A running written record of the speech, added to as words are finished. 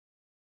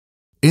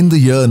In the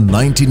year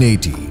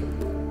 1980,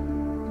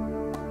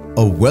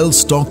 a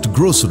well-stocked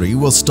grocery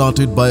was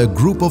started by a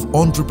group of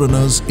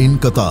entrepreneurs in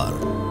Qatar.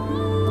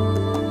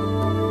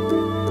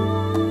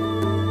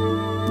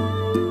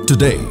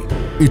 Today,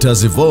 it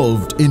has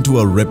evolved into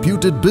a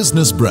reputed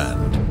business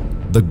brand,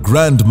 the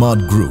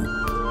Mart Group.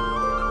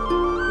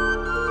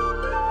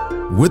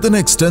 With an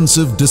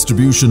extensive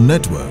distribution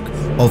network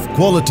of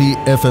quality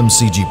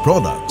FMCG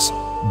products,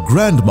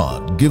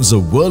 Mart gives a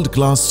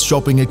world-class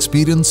shopping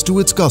experience to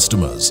its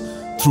customers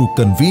through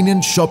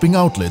convenient shopping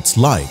outlets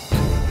like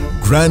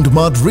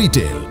Mart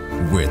Retail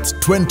with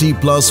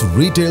 20+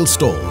 retail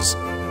stores.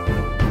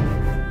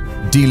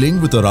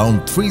 Dealing with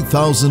around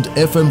 3,000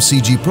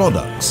 FMCG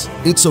products,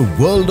 it's a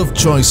world of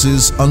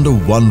choices under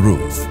one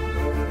roof.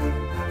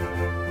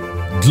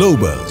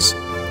 Globers,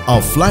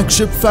 our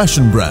flagship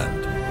fashion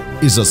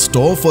brand, is a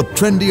store for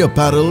trendy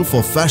apparel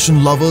for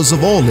fashion lovers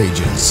of all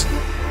ages.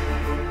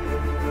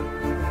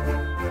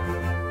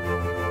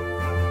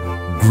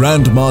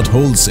 Mart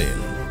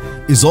Wholesale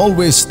is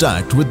always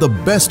stacked with the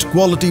best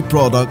quality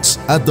products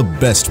at the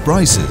best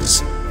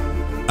prices.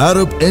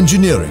 Arab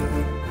Engineering,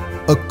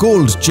 a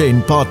cold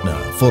chain partner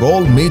for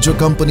all major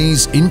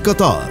companies in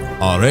Qatar.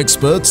 Our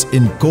experts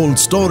in cold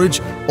storage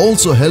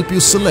also help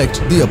you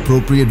select the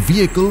appropriate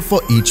vehicle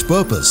for each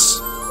purpose.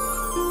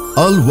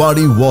 Al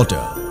Wadi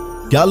Water,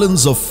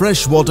 gallons of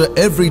fresh water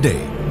every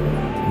day,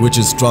 which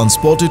is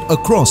transported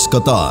across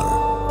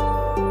Qatar.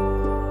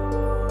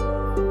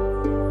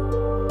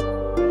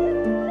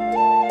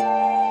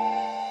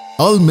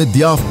 Al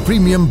Midyaf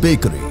Premium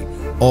Bakery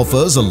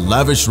offers a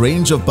lavish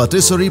range of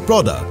patisserie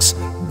products,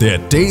 their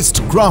taste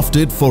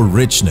crafted for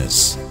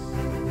richness.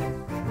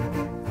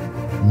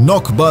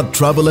 Nokbat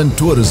Travel and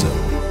Tourism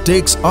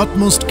takes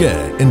utmost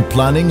care in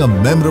planning a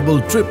memorable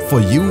trip for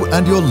you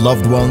and your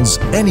loved ones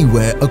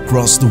anywhere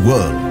across the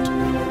world.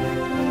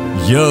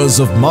 Years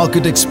of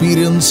market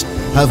experience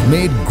have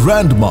made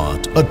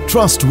Mart a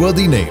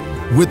trustworthy name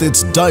with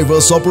its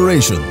diverse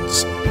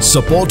operations,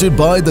 supported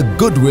by the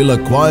goodwill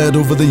acquired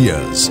over the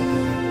years.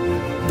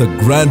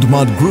 The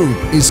Mart Group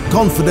is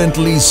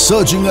confidently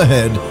surging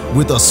ahead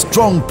with a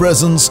strong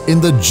presence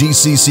in the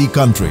GCC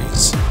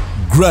countries.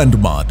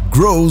 Mart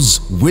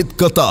grows with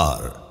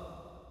Qatar.